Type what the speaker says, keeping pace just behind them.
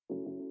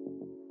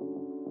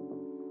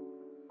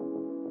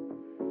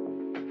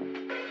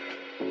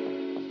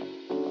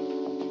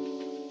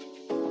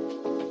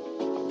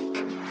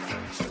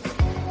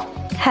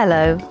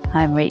Hello,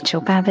 I'm Rachel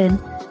Babin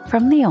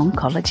from the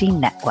Oncology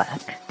Network.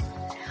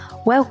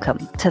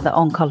 Welcome to the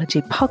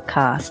Oncology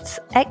Podcast's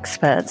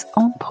Experts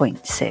on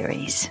Point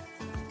series.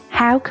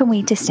 How can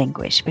we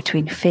distinguish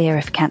between fear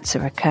of cancer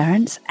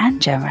recurrence and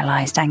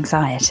generalized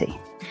anxiety?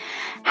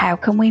 How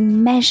can we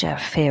measure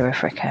fear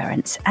of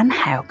recurrence, and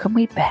how can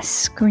we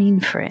best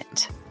screen for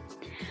it?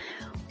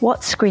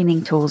 What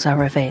screening tools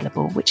are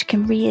available which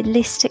can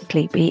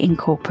realistically be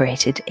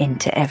incorporated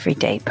into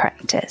everyday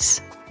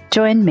practice?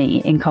 Join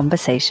me in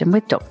conversation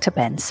with Dr.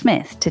 Ben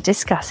Smith to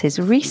discuss his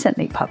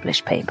recently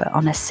published paper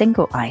on a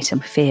single-item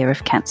fear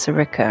of cancer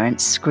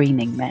recurrence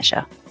screening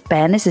measure.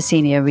 Ben is a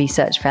Senior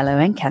Research Fellow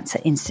and Cancer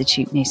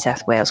Institute New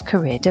South Wales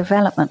Career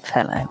Development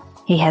Fellow.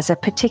 He has a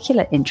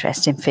particular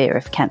interest in fear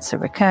of cancer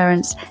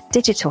recurrence,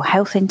 digital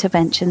health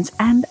interventions,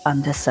 and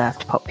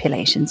underserved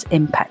populations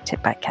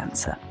impacted by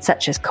cancer,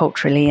 such as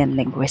culturally and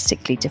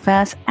linguistically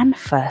diverse and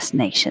First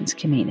Nations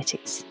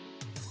communities.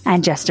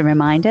 And just a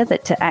reminder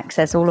that to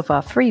access all of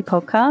our free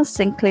podcasts,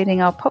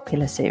 including our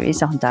popular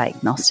series on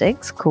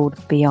diagnostics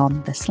called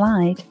Beyond the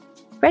Slide,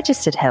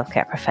 registered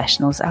healthcare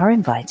professionals are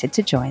invited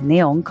to join the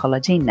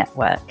Oncology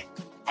Network.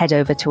 Head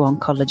over to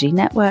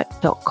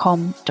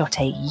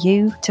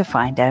oncologynetwork.com.au to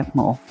find out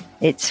more.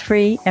 It's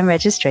free and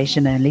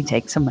registration only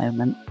takes a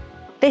moment.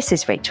 This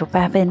is Rachel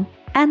Babin,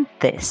 and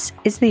this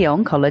is the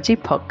Oncology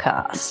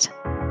Podcast.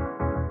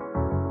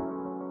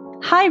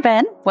 Hi,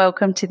 Ben.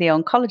 Welcome to the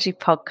Oncology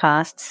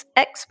Podcast's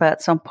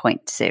Experts on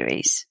Point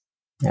series.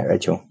 Yeah,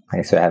 Rachel,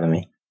 thanks for having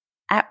me.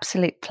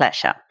 Absolute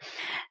pleasure.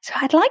 So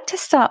I'd like to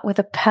start with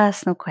a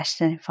personal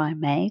question, if I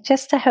may,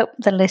 just to help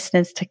the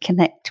listeners to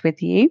connect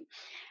with you.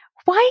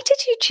 Why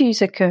did you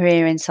choose a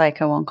career in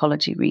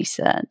psycho-oncology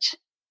research?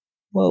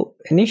 Well,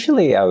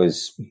 initially I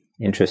was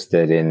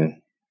interested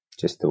in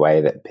just the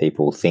way that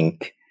people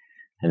think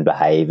and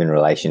behave in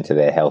relation to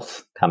their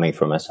health, coming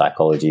from a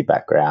psychology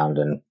background,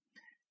 and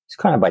it's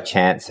kind of by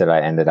chance that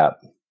I ended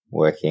up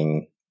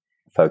focusing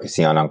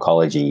on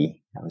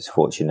oncology. I was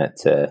fortunate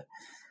to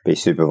be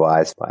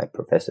supervised by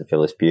Professor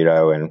Phyllis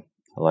Buto and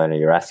Ilona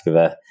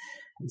Yuraskova at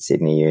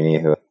Sydney Uni,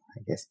 who I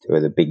guess two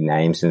of the big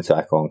names in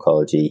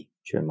psycho-oncology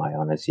during my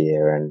honours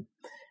year. And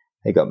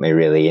they got me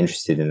really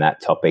interested in that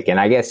topic. And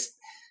I guess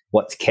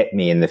what's kept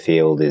me in the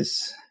field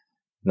is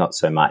not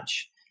so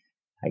much,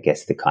 I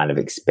guess, the kind of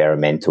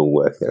experimental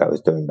work that I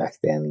was doing back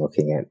then,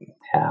 looking at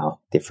how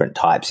different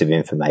types of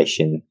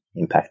information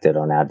impacted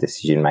on our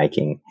decision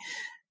making,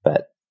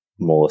 but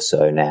more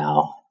so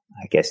now,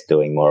 I guess,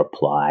 doing more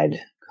applied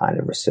kind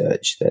of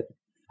research that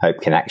I hope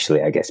can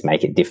actually, I guess,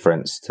 make a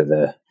difference to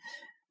the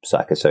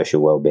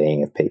psychosocial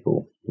well-being of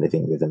people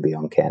living with and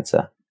beyond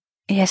cancer.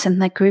 Yes,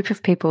 and the group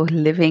of people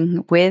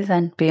living with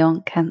and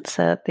beyond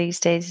cancer these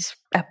days is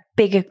a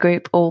bigger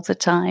group all the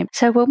time.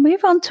 So we'll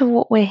move on to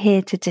what we're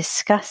here to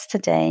discuss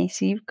today.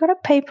 So you've got a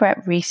paper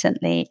out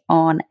recently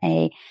on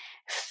a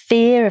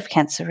fear of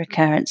cancer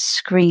recurrence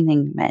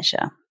screening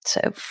measure.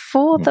 So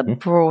for the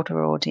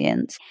broader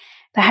audience,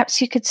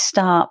 perhaps you could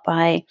start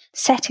by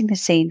setting the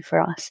scene for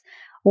us.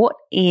 What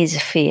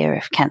is fear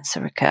of cancer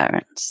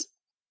recurrence?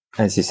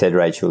 As you said,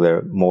 Rachel, there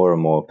are more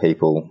and more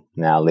people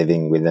now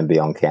living with and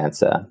beyond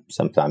cancer,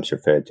 sometimes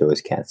referred to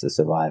as cancer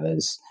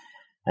survivors.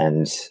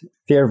 And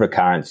fear of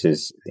recurrence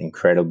is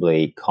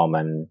incredibly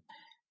common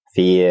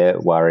fear,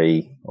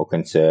 worry, or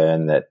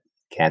concern that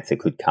cancer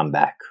could come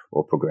back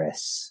or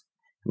progress.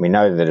 We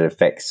know that it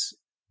affects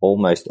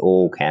almost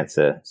all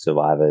cancer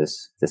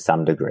survivors to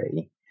some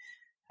degree.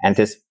 And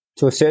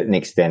to a certain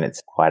extent,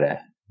 it's quite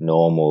a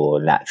normal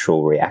or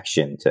natural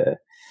reaction to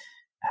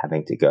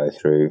having to go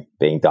through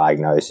being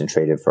diagnosed and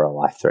treated for a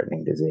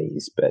life-threatening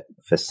disease. But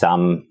for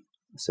some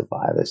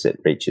survivors, it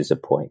reaches a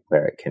point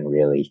where it can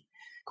really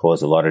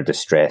cause a lot of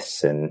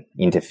distress and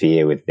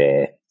interfere with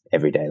their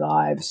everyday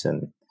lives,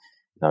 and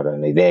not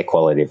only their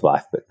quality of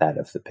life, but that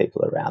of the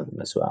people around them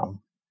as well.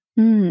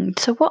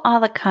 So what are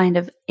the kind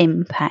of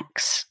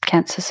impacts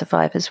cancer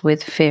survivors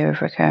with fear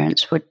of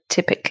recurrence would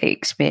typically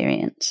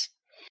experience?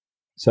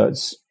 So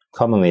it's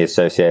commonly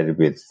associated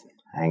with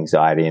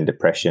anxiety and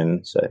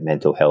depression, so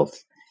mental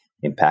health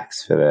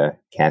impacts for the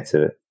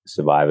cancer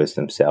survivors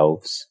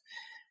themselves.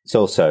 It's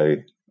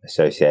also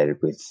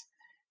associated with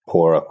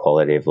poorer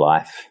quality of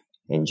life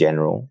in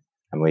general.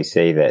 And we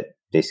see that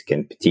this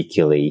can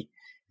particularly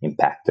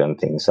impact on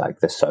things like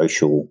the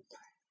social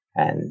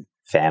and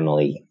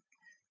family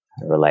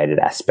related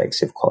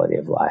aspects of quality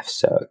of life.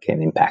 So it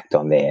can impact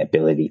on their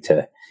ability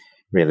to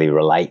really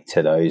relate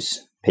to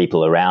those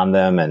people around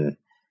them and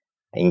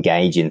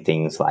engage in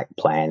things like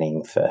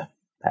planning for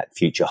that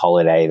future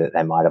holiday that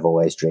they might have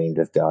always dreamed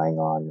of going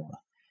on,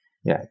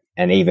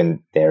 and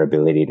even their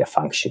ability to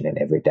function in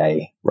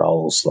everyday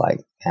roles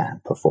like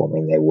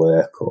performing their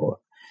work or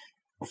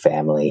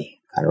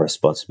family kind of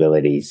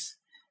responsibilities.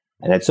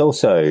 And it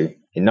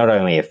not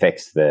only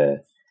affects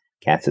the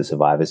cancer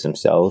survivors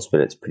themselves,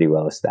 but it's pretty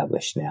well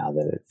established now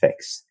that it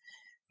affects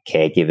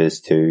caregivers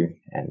too,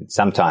 and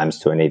sometimes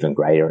to an even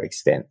greater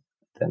extent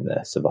than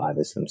the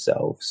survivors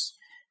themselves.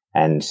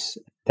 And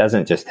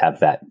doesn't just have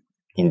that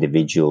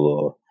individual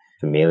or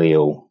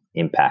familial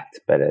impact,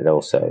 but it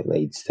also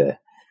leads to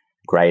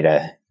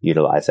greater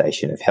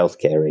utilization of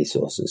healthcare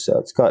resources. So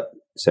it's got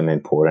some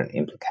important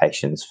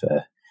implications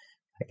for,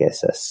 I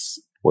guess, us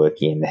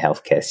working in the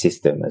healthcare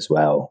system as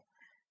well,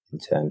 in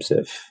terms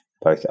of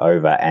both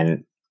over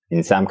and,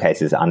 in some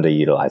cases,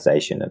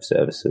 underutilization of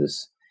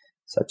services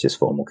such as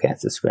formal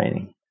cancer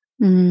screening.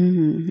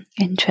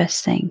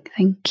 Interesting.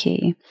 Thank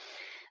you.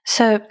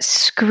 So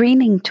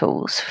screening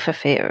tools for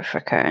fear of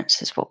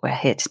recurrence is what we're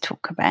here to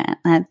talk about.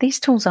 Now, these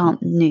tools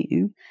aren't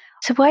new.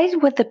 So why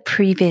were the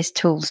previous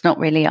tools not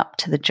really up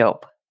to the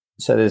job?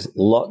 So there's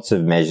lots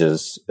of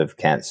measures of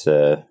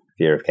cancer,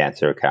 fear of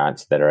cancer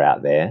recurrence that are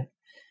out there,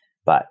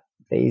 but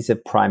these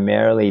have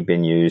primarily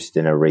been used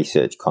in a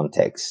research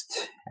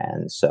context.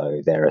 And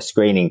so there are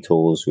screening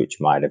tools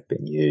which might have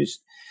been used,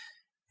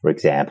 for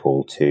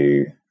example,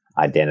 to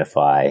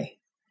identify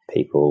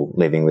people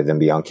living with and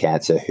beyond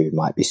cancer who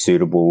might be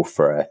suitable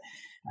for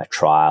a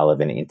trial of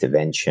an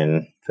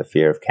intervention for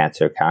fear of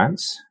cancer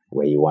recurrence,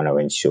 where you want to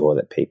ensure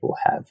that people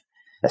have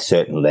a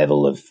certain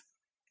level of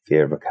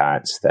fear of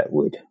recurrence that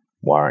would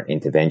warrant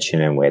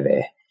intervention and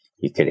where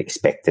you could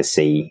expect to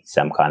see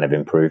some kind of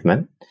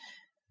improvement.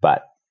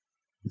 But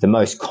the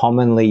most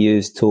commonly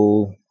used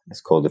tool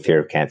is called the Fear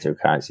of Cancer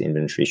Recurrence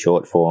Inventory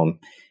short form.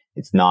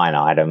 It's 9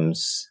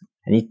 items.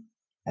 And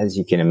as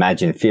you can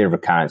imagine, fear of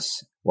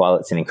recurrence, while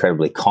it's an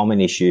incredibly common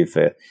issue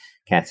for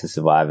cancer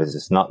survivors,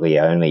 it's not the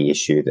only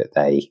issue that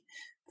they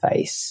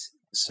face.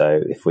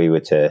 So if we were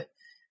to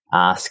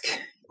ask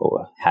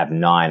or have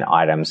 9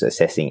 items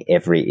assessing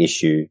every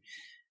issue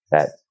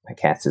that a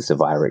cancer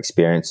survivor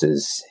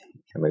experiences,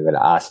 and we were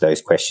to ask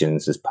those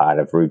questions as part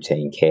of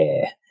routine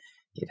care,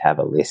 you'd have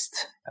a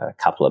list a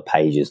couple of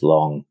pages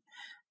long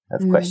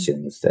of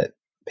questions that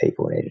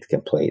people needed to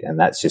complete. And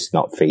that's just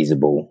not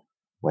feasible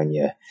when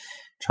you're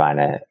trying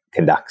to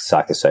conduct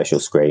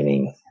psychosocial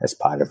screening as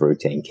part of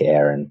routine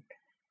care. And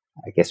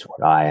I guess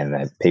what I and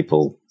the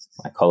people,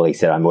 my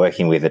colleagues that I'm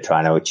working with, are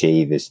trying to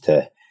achieve is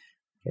to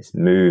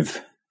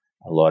move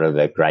a lot of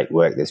the great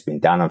work that's been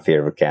done on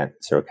fear of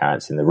cancer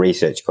recurrence in the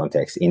research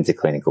context into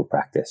clinical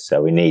practice.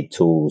 So we need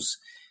tools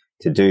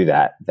to do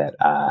that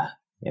are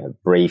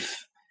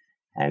brief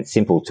and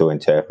simple to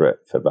interpret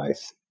for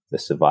both the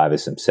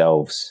survivors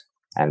themselves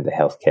and the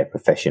healthcare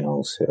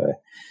professionals who are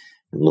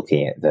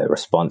looking at the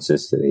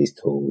responses to these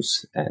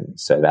tools. And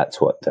so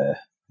that's what the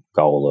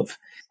goal of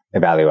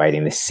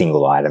evaluating this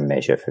single item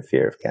measure for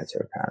fear of cancer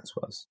recurrence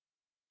was.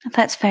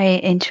 That's very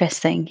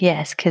interesting,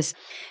 yes, because,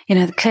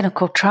 the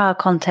clinical trial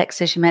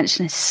context, as you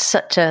mentioned, is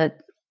such a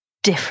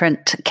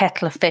different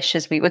kettle of fish,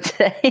 as we would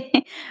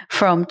say,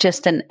 from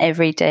just an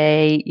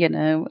everyday,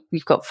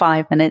 you've got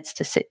 5 minutes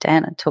to sit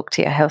down and talk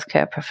to your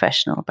healthcare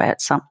professional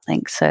about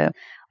something. So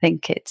I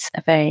think it's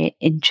a very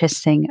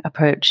interesting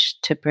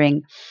approach to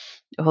bring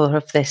all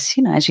of this,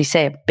 as you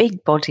say, a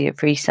big body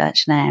of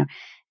research now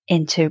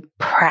into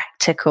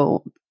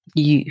practical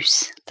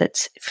use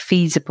that's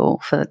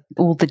feasible for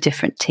all the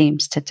different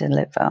teams to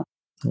deliver.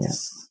 Yeah.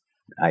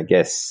 I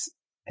guess,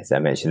 as I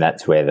mentioned,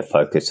 that's where the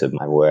focus of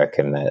my work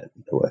and the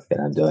work that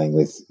I'm doing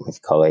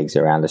with colleagues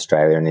around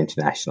Australia and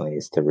internationally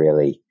is to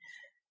really,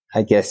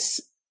 I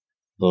guess,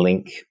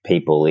 link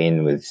people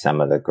in with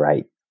some of the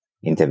great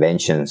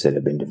interventions that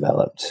have been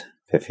developed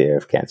for fear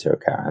of cancer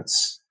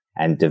recurrence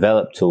and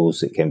develop tools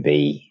that can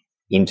be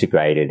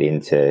integrated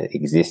into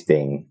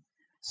existing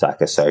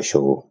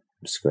psychosocial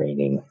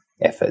screening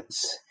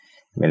efforts.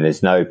 I mean,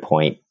 there's no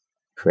point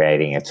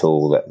creating a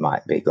tool that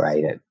might be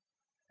great at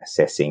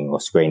assessing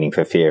or screening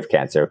for fear of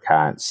cancer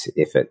recurrence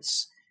if it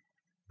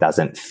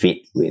doesn't fit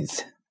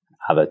with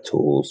other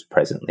tools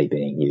presently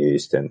being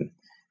used. And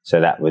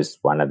so that was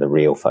one of the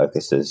real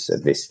focuses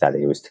of this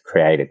study, was to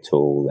create a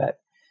tool that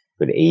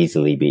could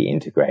easily be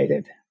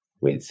integrated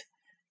with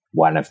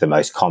one of the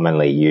most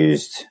commonly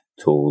used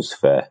tools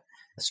for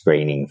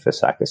screening for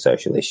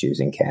psychosocial issues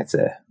in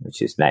cancer,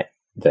 which is the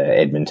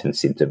Edmonton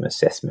Symptom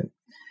Assessment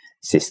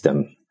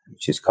System,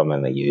 which is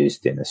commonly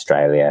used in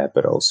Australia,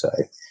 but also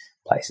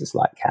places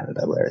like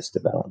Canada where it's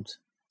developed.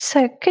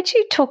 So could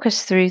you talk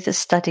us through the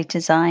study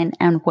design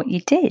and what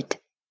you did?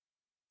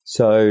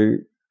 So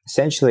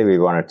essentially we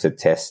wanted to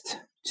test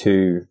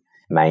 2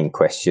 main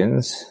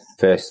questions.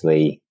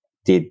 Firstly,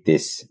 did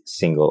this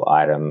single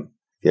item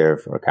fear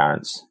of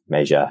recurrence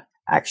measure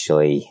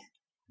actually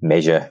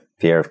measure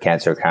fear of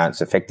cancer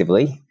recurrence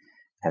effectively?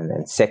 And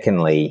then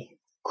secondly,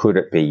 could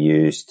it be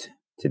used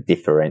to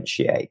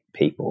differentiate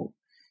people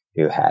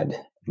who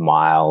had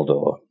mild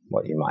or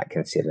what you might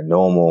consider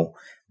normal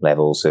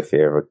levels of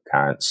fear of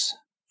recurrence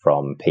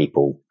from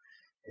people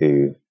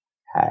who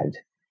had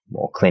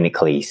more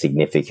clinically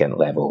significant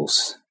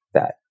levels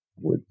that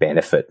would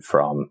benefit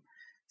from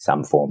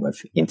some form of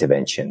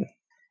intervention?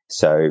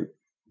 So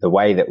the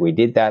way that we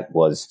did that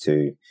was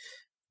to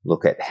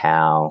look at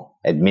how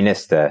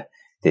administer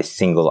this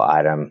single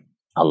item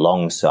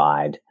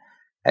alongside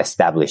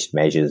established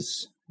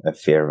measures of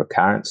fear of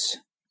recurrence,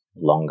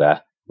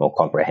 longer, more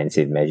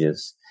comprehensive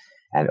measures,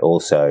 and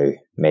also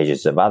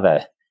measures of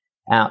other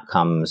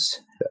outcomes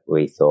that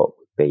we thought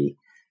would be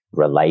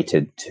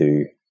related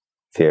to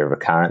fear of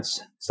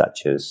recurrence,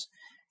 such as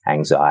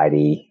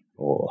anxiety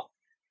or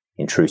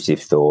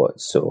intrusive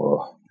thoughts,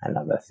 or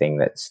another thing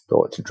that's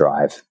thought to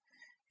drive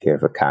fear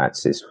of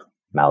recurrence is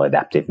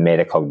maladaptive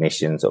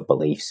metacognitions or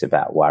beliefs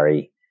about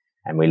worry.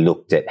 And we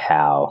looked at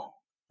how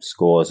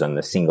scores on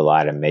the single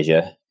item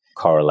measure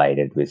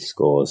correlated with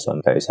scores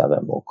on those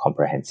other more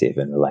comprehensive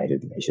and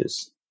related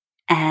measures.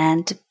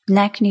 And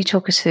now can you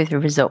talk us through the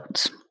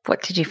results?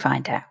 What did you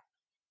find out?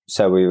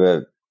 So we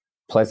were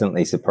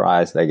pleasantly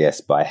surprised, I guess,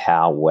 by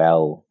how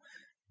well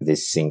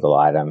this single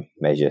item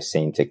measure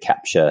seemed to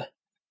capture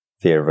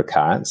fear of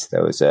recurrence.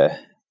 There was a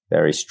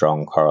very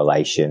strong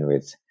correlation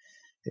with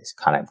this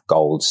kind of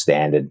gold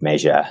standard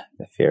measure,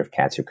 the fear of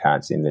cancer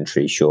recurrence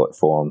inventory short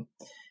form,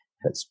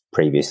 that's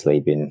previously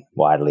been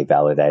widely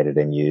validated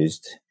and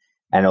used,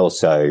 and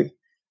also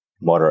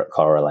moderate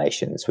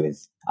correlations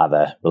with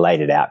other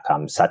related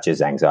outcomes such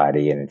as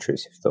anxiety and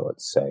intrusive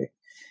thoughts. So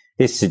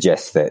this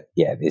suggests that,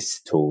 this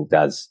tool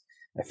does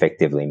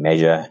effectively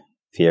measure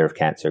fear of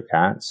cancer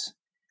recurrence.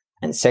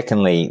 And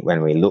secondly,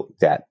 when we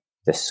looked at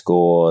the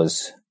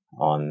scores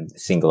on the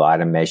single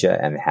item measure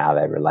and how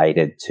they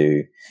related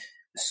to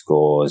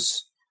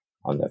scores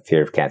on the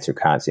fear of cancer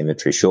recurrence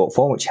inventory short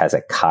form, which has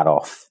a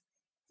cutoff,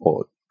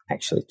 or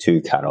actually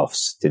two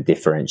cutoffs to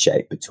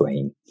differentiate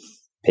between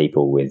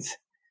people with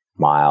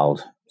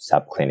mild,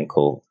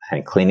 subclinical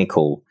and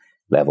clinical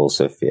levels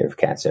of fear of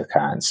cancer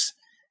recurrence,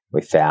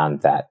 we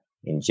found that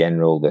in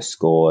general, the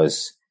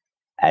scores,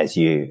 as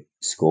you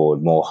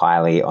scored more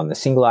highly on the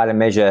single item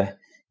measure,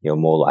 you're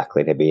more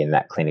likely to be in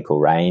that clinical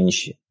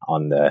range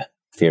on the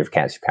fear of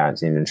cancer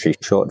recurrence inventory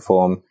short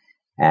form.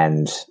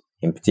 And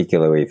in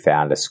particular, we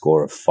found a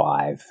score of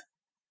 5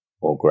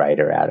 or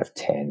greater out of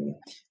 10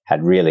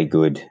 had really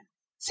good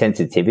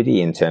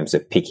sensitivity in terms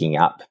of picking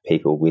up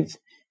people with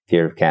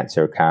fear of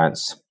cancer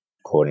recurrence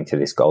according to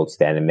this gold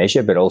standard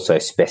measure, but also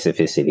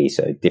specificity,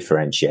 so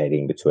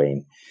differentiating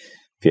between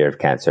fear of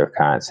cancer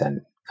recurrence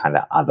and kind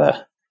of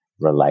other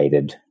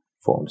related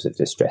forms of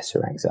distress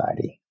or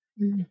anxiety.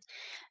 Mm.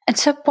 And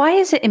so why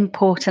is it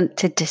important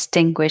to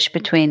distinguish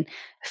between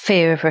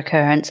fear of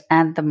recurrence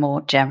and the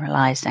more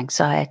generalized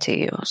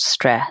anxiety or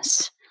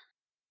stress?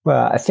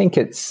 Well, I think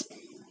it's,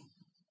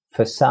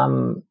 for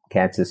some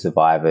cancer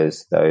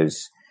survivors,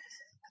 those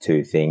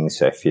two things,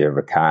 so fear of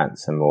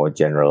recurrence and more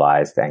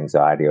generalized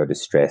anxiety or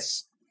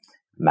distress,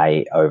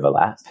 may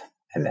overlap,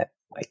 and that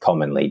they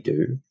commonly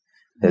do.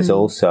 There's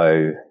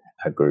also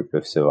a group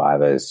of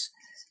survivors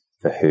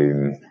for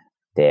whom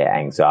their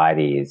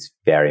anxiety is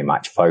very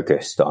much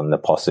focused on the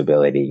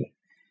possibility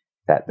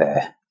that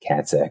the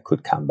cancer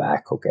could come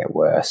back or get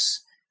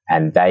worse,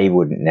 and they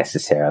wouldn't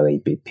necessarily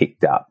be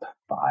picked up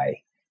by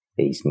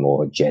these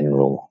more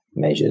general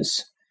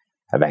measures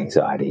of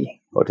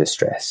anxiety or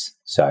distress.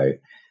 So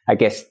I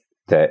guess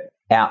the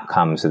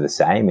outcomes are the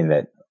same in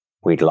that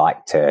we'd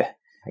like to,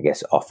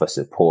 offer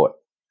support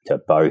to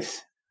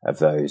both of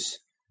those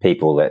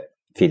people that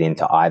fit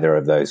into either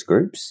of those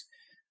groups.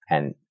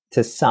 And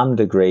to some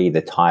degree,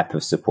 the type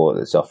of support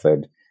that's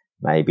offered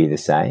may be the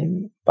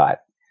same,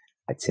 but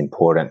it's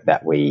important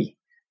that we,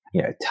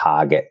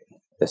 target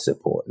the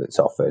support that's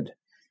offered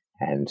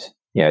and,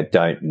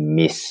 don't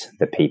miss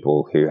the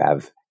people who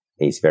have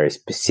these very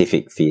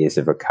specific fears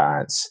of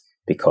recurrence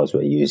because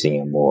we're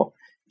using a more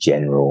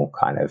general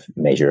kind of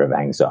measure of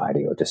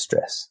anxiety or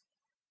distress.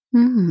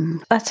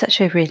 That's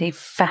actually really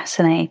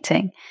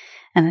fascinating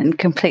and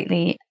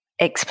completely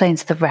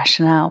explains the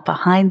rationale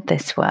behind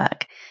this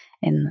work,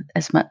 in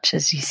as much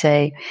as you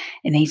say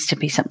it needs to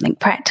be something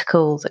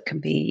practical that can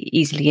be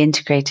easily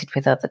integrated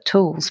with other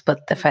tools,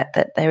 but the fact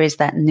that there is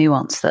that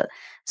nuance that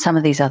some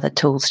of these other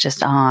tools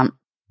just aren't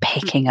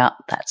picking up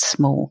that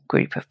small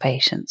group of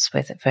patients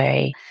with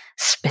very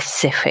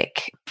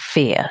specific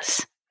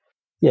fears.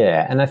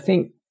 Yeah, and I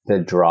think the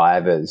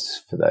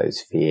drivers for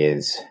those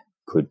fears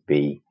could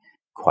be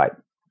quite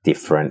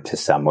different to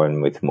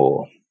someone with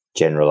more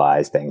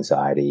generalized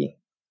anxiety,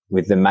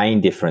 with the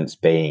main difference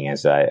being,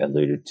 as I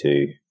alluded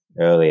to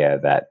earlier,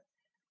 that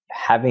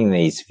having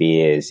these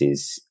fears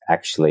is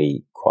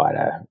actually quite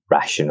a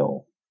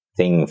rational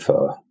thing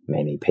for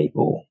many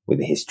people with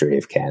a history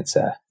of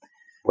cancer,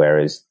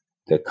 whereas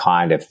the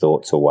kind of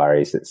thoughts or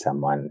worries that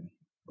someone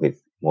with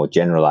more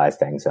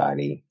generalized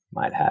anxiety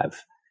might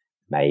have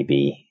may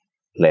be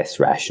less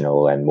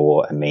rational and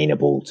more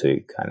amenable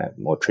to kind of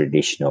more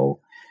traditional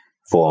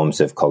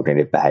forms of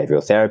cognitive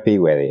behavioral therapy,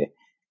 where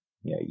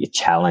you're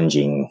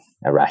challenging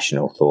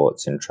irrational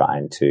thoughts and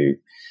trying to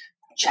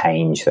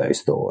change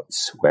those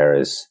thoughts.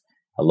 Whereas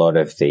a lot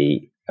of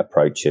the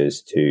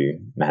approaches to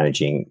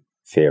managing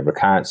fear of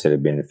recurrence that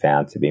have been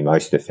found to be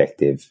most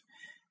effective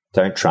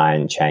don't try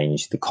and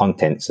change the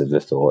contents of the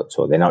thoughts,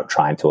 or they're not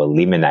trying to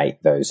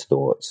eliminate those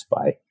thoughts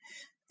by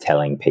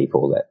telling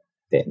people that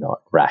they're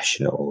not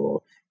rational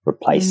or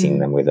replacing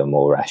them with a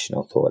more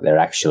rational thought. They're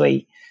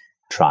actually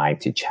trying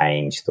to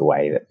change the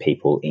way that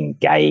people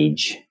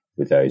engage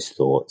with those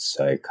thoughts.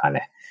 So kind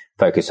of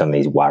focus on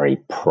these worry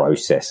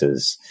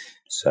processes.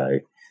 So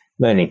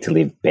learning to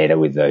live better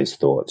with those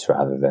thoughts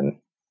rather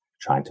than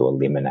trying to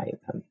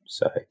eliminate them.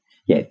 So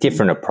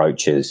different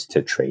approaches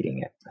to treating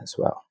it as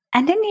well.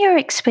 And in your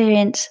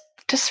experience,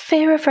 does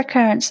fear of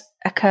recurrence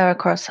occur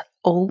across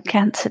all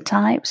cancer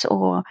types,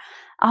 or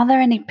are there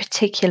any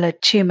particular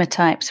tumour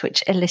types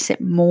which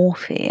elicit more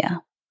fear?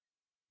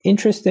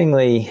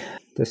 Interestingly,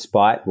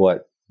 despite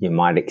what you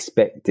might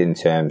expect in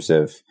terms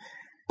of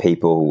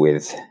people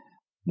with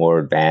more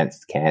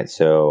advanced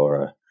cancer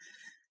or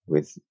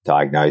with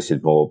diagnosed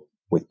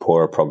with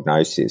poorer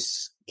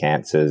prognosis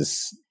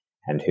cancers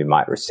and who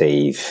might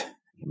receive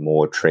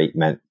more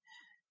treatment,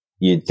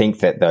 you'd think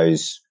that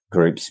those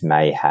groups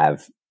may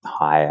have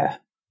higher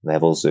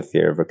levels of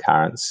fear of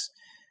recurrence.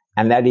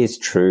 And that is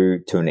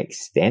true to an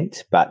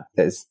extent, but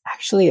there's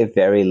actually a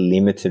very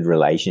limited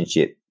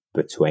relationship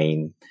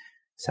between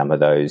some of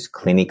those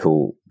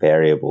clinical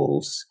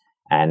variables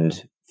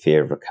and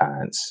fear of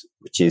recurrence,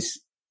 which is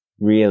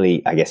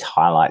really, I guess,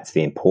 highlights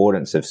the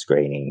importance of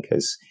screening,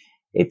 because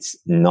it's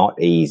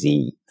not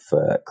easy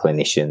for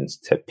clinicians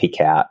to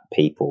pick out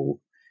people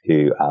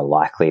who are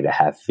likely to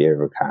have fear of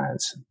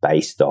recurrence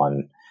based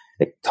on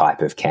the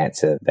type of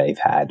cancer they've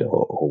had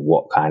or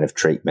what kind of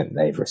treatment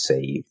they've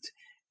received.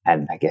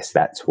 And I guess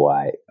that's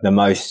why the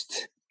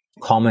most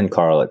common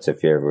correlates of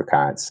fear of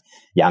recurrence,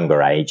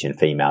 younger age and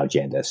female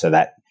gender. So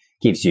that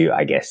gives you,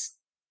 I guess,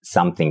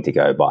 something to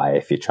go by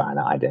if you're trying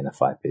to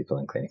identify people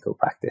in clinical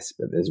practice.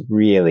 But there's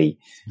really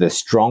the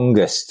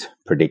strongest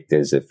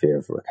predictors of fear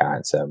of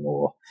recurrence are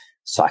more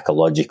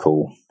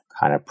psychological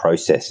kind of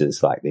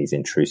processes like these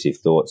intrusive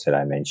thoughts that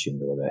I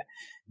mentioned, or the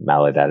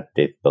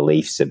maladaptive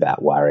beliefs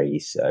about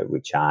worries,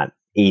 which aren't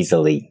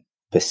easily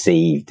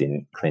perceived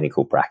in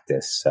clinical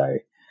practice. So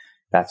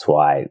that's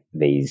why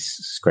these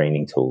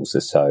screening tools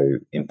are so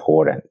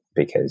important,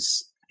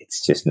 because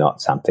it's just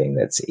not something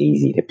that's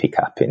easy to pick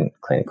up in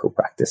clinical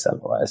practice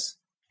otherwise.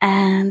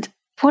 And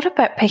what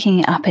about picking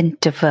it up in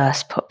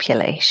diverse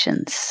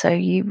populations? So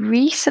you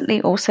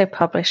recently also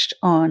published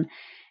on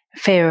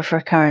fear of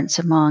recurrence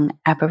among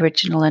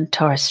Aboriginal and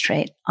Torres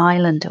Strait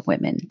Islander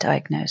women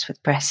diagnosed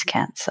with breast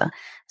cancer.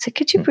 So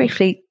could you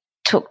briefly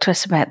talk to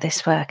us about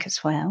this work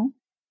as well?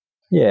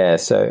 Yeah,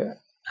 so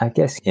I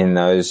guess in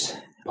those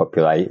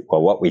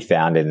what we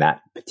found in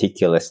that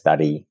particular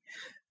study,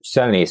 it's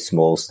only a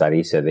small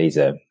study, so these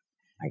are,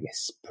 I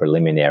guess,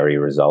 preliminary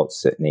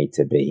results that need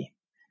to be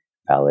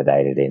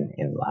validated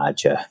in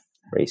larger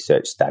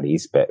research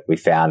studies. But we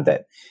found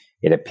that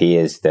it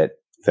appears that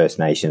First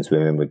Nations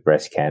women with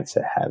breast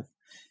cancer have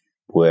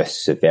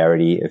worse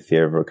severity of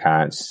fear of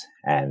recurrence,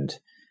 and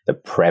the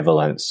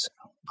prevalence,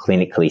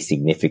 clinically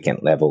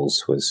significant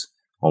levels, was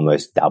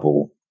almost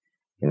double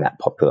in that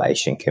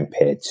population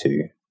compared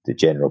to the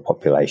general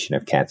population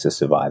of cancer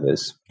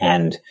survivors.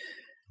 And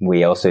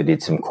we also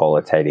did some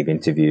qualitative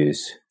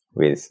interviews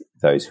with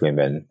those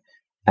women,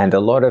 and a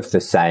lot of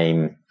the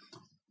same,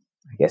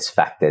 I guess,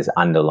 factors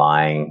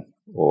underlying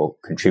or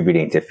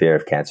contributing to fear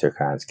of cancer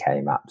recurrence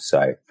came up.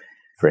 So,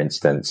 for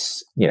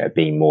instance,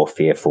 being more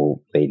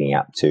fearful leading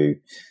up to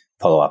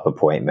follow-up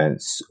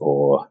appointments,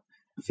 or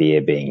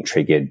fear being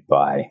triggered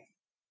by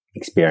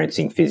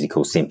experiencing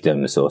physical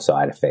symptoms or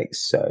side effects.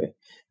 So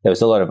there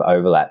was a lot of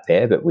overlap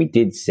there, but we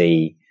did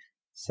see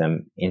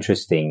some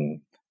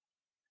interesting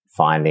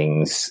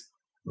findings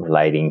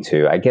relating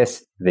to, I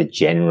guess, the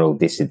general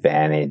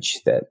disadvantage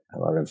that a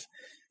lot of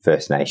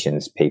First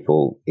Nations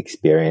people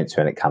experience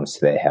when it comes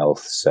to their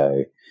health.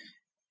 So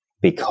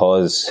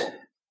because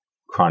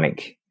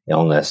chronic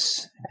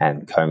illness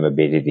and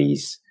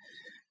comorbidities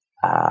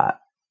are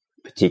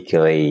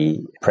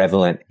particularly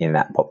prevalent in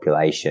that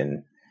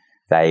population,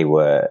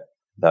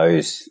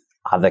 those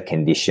other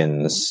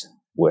conditions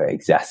were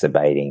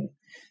exacerbating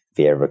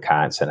fear of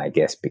recurrence. And I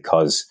guess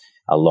because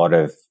a lot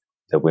of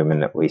the women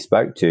that we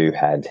spoke to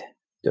had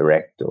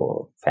direct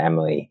or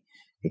family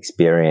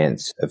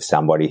experience of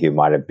somebody who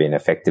might have been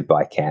affected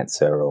by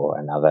cancer or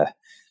another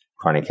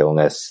chronic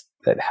illness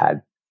that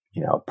had,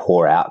 a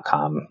poor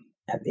outcome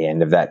at the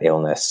end of that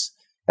illness,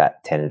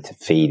 that tended to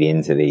feed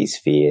into these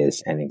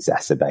fears and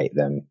exacerbate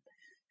them.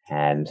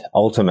 And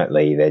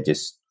ultimately, there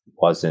just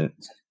wasn't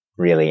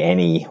really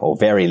any or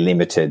very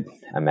limited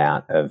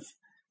amount of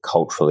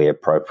culturally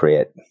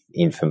appropriate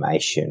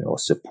information or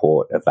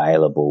support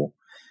available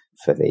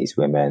for these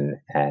women,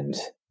 and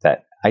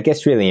that, I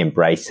guess, really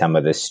embrace some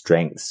of the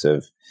strengths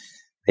of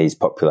these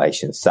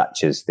populations,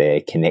 such as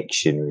their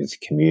connection with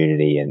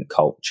community and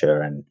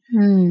culture,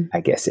 and I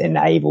guess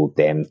enabled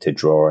them to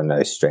draw on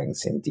those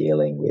strengths in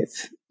dealing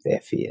with their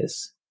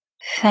fears.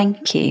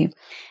 Thank you.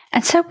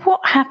 And so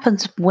what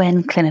happens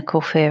when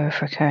clinical fear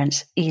of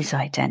recurrence is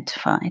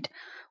identified?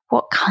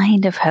 What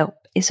kind of help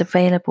is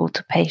available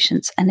to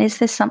patients? And is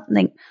there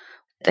something,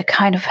 the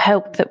kind of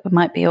help that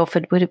might be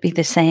offered, would it be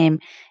the same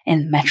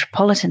in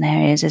metropolitan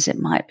areas as it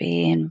might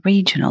be in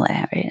regional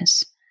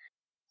areas?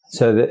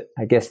 So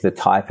I guess the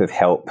type of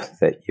help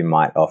that you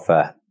might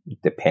offer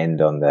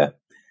depend on the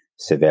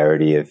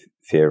severity of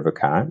fear of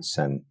recurrence.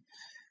 And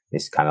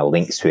this kind of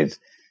links with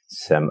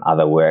some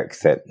other work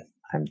that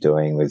I'm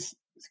doing with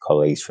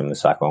colleagues from the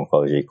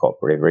Psycho-Oncology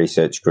Cooperative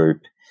Research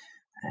Group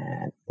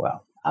and,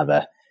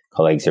 other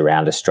colleagues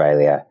around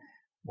Australia,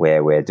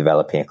 where we're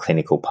developing a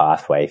clinical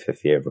pathway for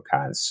fear of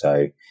recurrence.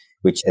 So,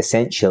 which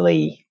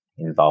essentially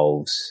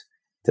involves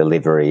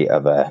delivery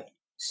of a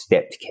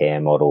stepped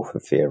care model for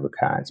fear of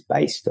recurrence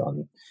based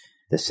on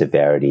the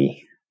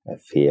severity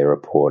of fear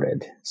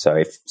reported. So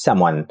if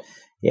someone,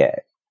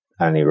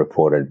 only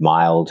reported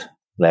mild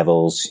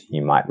levels,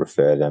 you might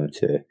refer them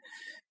to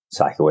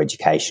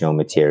psychoeducational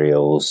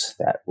materials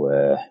that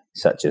were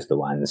such as the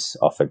ones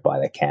offered by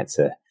the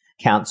Cancer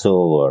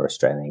Council or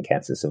Australian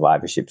Cancer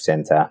Survivorship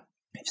Centre.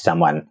 If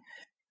someone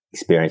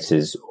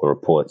experiences or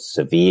reports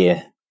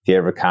severe fear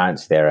of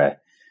recurrence, there are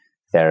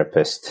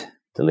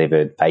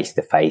therapist-delivered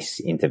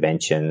face-to-face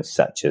interventions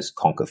such as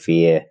Conquer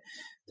Fear,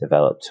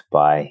 developed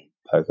by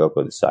POCOC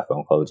or the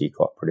Psycho-Oncology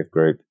Cooperative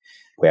Group,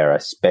 where a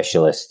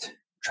specialist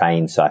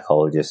trained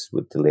psychologist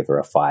would deliver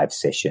a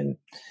 5-session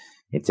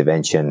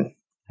intervention.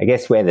 I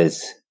guess where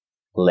there's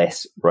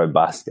less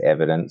robust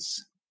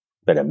evidence,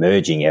 but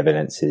emerging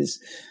evidence,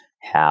 is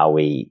how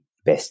we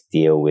best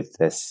deal with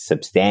a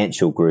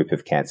substantial group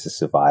of cancer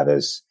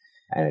survivors.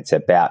 And it's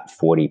about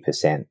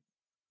 40%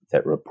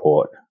 that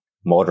report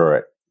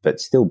moderate but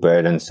still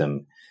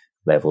burdensome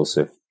levels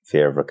of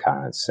fear of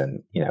recurrence.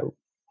 And,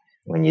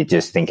 when you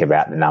just think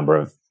about the number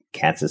of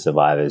cancer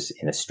survivors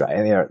in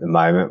Australia at the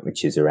moment,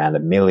 which is around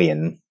 1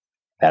 million,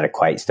 that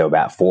equates to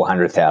about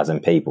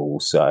 400,000 people.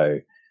 So,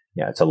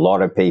 it's a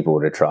lot of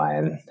people to try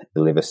and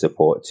deliver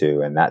support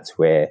to. And that's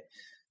where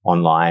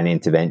online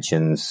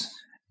interventions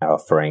are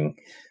offering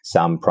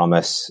some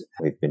promise.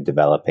 We've been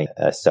developing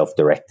a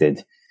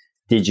self-directed,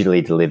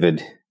 digitally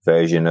delivered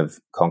version of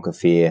Conquer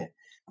Fear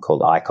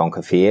called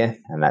iConquer Fear,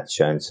 and that's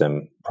shown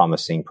some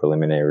promising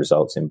preliminary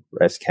results in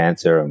breast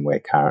cancer, and we're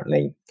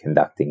currently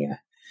conducting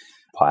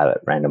a pilot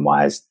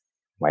randomized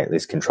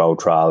waitlist control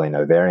trial in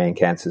ovarian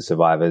cancer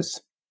survivors.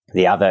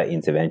 The other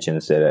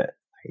interventions that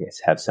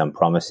have some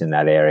promise in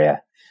that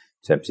area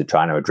in terms of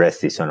trying to address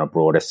this on a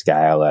broader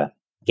scale are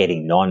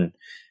getting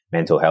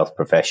non-mental health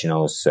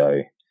professionals,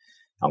 so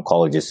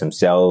oncologists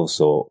themselves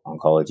or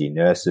oncology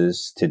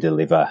nurses, to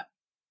deliver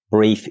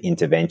brief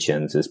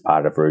interventions as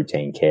part of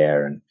routine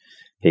care. And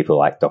people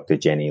like Dr.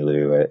 Jenny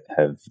Liu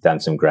have done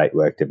some great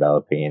work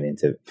developing an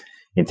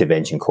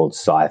intervention called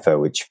Cypher,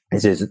 which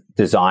is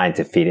designed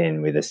to fit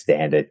in with a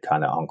standard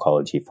kind of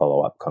oncology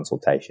follow-up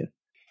consultation.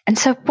 And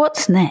so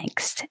what's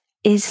next?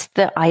 Is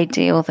the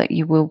ideal that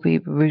you will be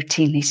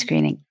routinely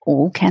screening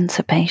all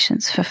cancer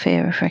patients for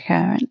fear of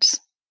recurrence?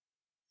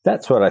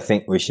 That's what I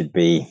think we should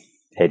be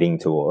heading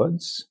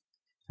towards.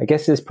 I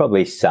guess there's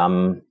probably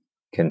some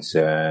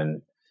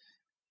concern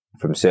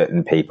from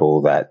certain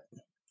people that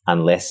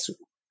unless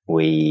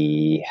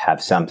we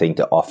have something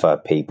to offer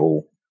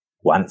people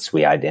once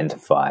we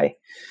identify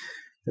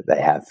that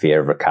they have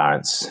fear of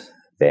recurrence,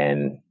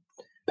 then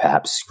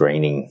perhaps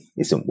screening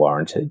isn't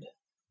warranted.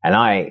 And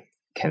I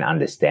can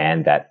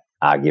understand that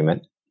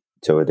argument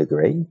to a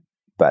degree,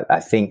 but I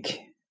think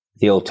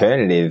the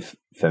alternative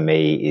for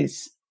me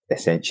is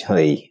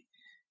essentially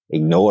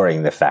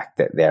ignoring the fact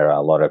that there are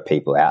a lot of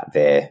people out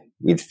there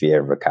with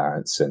fear of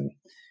recurrence, and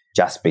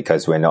just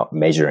because we're not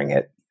measuring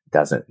it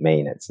doesn't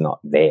mean it's not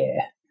there.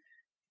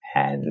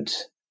 And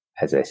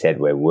as I said,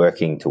 we're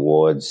working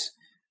towards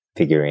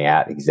figuring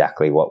out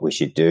exactly what we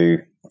should do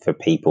for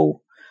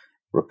people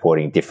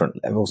reporting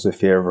different levels of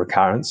fear of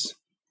recurrence.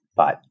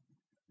 But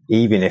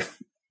even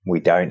if we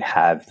don't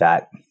have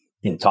that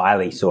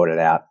entirely sorted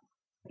out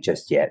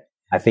just yet,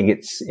 I think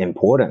it's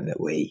important that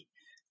we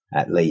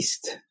at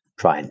least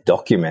try and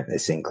document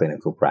this in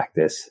clinical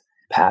practice,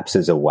 perhaps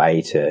as a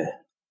way to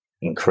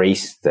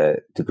increase the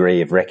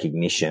degree of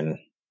recognition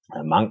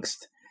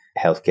amongst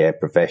healthcare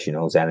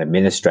professionals and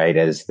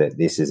administrators that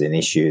this is an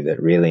issue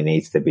that really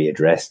needs to be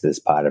addressed as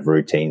part of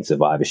routine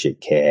survivorship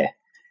care,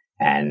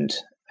 and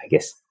I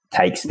guess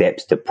take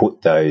steps to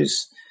put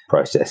those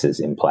processes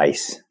in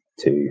place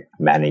to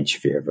manage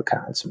fear of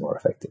recurrence more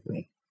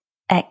effectively.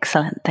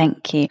 Excellent,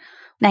 thank you.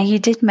 Now, you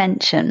did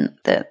mention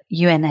that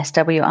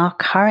UNSW are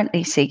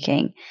currently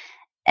seeking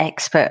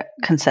expert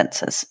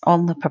consensus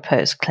on the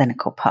proposed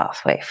clinical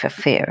pathway for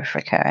fear of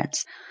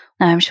recurrence.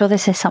 Now, I'm sure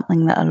this is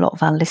something that a lot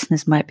of our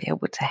listeners might be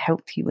able to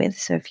help you with.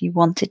 So if you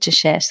wanted to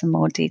share some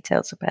more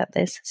details about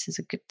this is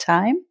a good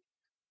time.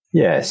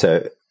 Yeah,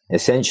 so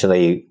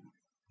essentially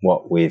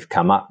what we've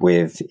come up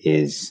with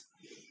is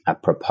a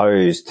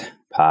proposed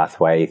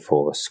pathway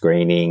for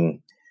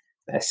screening,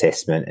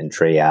 assessment and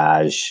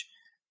triage,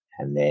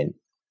 and then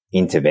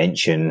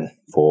intervention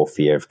for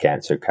fear of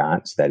cancer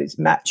recurrence that is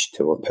matched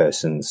to a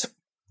person's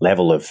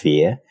level of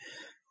fear.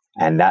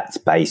 And that's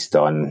based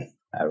on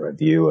a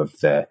review of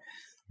the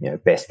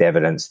best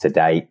evidence to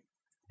date,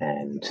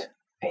 and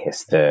I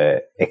guess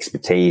the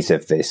expertise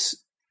of this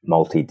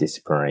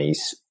multidisciplinary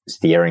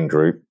steering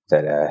group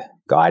that are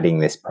guiding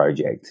this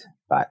project.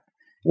 But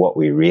what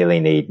we really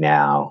need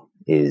now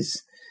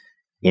is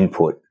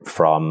input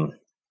from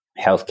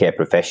healthcare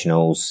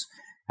professionals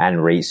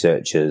and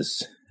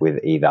researchers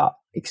with either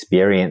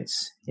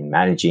experience in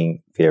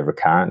managing fear of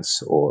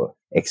recurrence or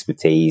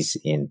expertise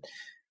in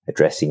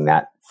addressing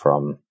that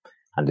from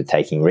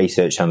undertaking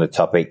research on the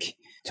topic,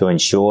 to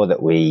ensure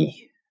that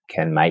we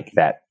can make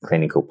that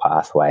clinical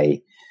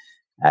pathway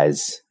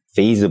as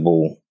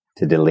feasible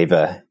to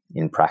deliver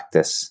in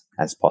practice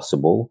as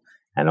possible,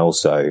 and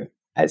also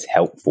as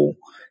helpful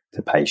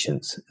to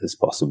patients as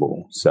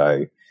possible.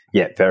 So,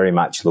 yeah, very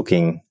much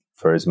looking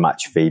for as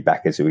much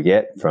feedback as we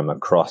get from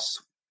across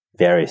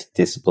various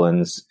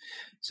disciplines.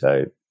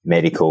 So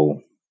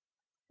medical,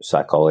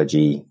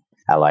 psychology,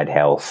 allied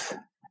health,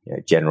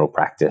 general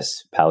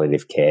practice,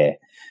 palliative care.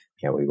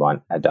 We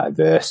want a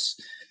diverse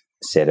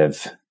set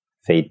of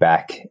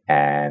feedback,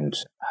 and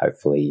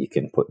hopefully you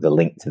can put the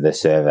link to the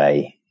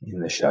survey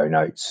in the show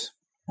notes.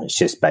 It's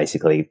just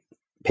basically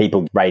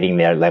people rating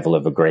their level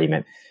of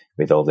agreement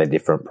with all the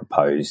different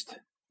proposed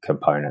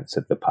components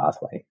of the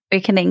pathway.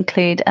 We can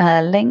include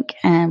a link,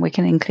 and we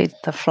can include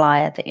the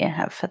flyer that you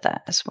have for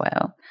that as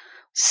well.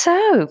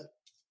 So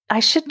I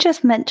should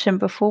just mention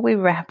before we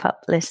wrap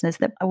up, listeners,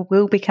 that I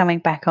will be coming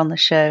back on the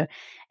show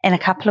in a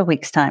couple of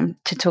weeks' time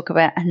to talk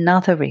about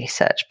another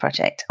research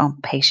project on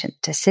patient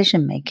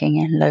decision-making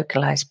in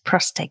localized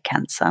prostate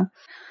cancer.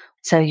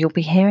 So you'll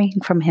be hearing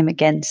from him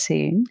again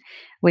soon.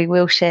 We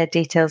will share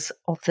details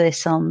of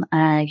this on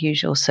our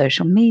usual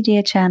social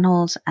media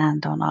channels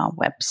and on our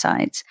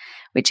websites,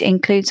 which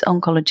includes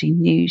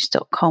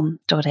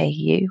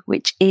oncologynews.com.au,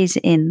 which is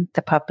in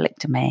the public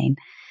domain.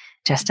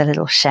 Just a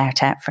little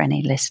shout out for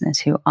any listeners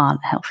who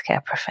aren't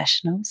healthcare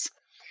professionals.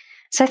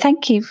 So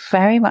thank you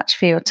very much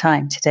for your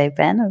time today,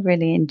 Ben. I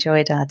really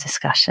enjoyed our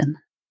discussion.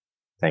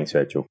 Thanks,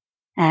 Rachel.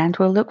 And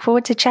we'll look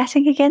forward to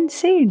chatting again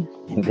soon.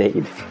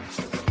 Indeed.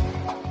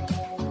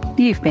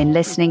 You've been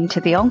listening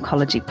to the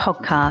Oncology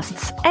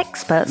Podcast's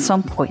Experts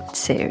on Point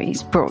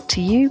series, brought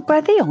to you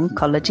by the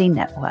Oncology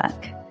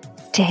Network.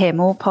 To hear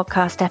more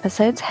podcast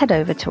episodes, head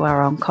over to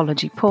our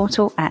oncology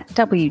portal at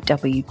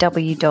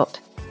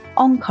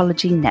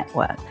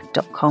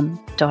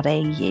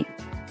www.oncologynetwork.com.au.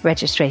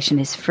 Registration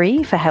is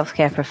free for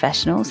healthcare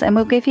professionals and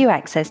will give you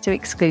access to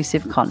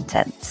exclusive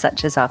content,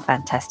 such as our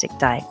fantastic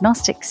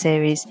diagnostic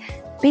series,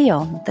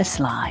 Beyond the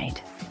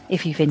Slide.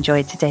 If you've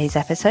enjoyed today's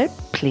episode,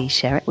 please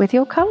share it with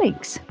your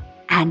colleagues.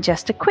 And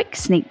just a quick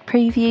sneak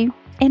preview,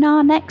 in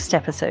our next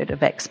episode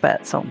of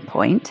Experts on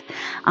Point,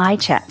 I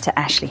chat to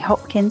Ashley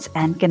Hopkins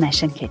and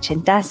Ganeshan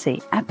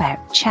Kichendasi about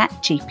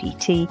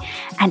ChatGPT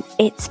and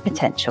its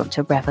potential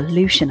to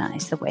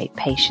revolutionize the way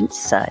patients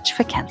search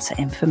for cancer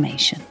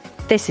information.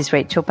 This is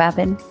Rachel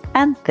Babin,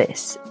 and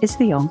this is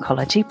the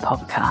Oncology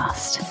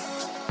Podcast.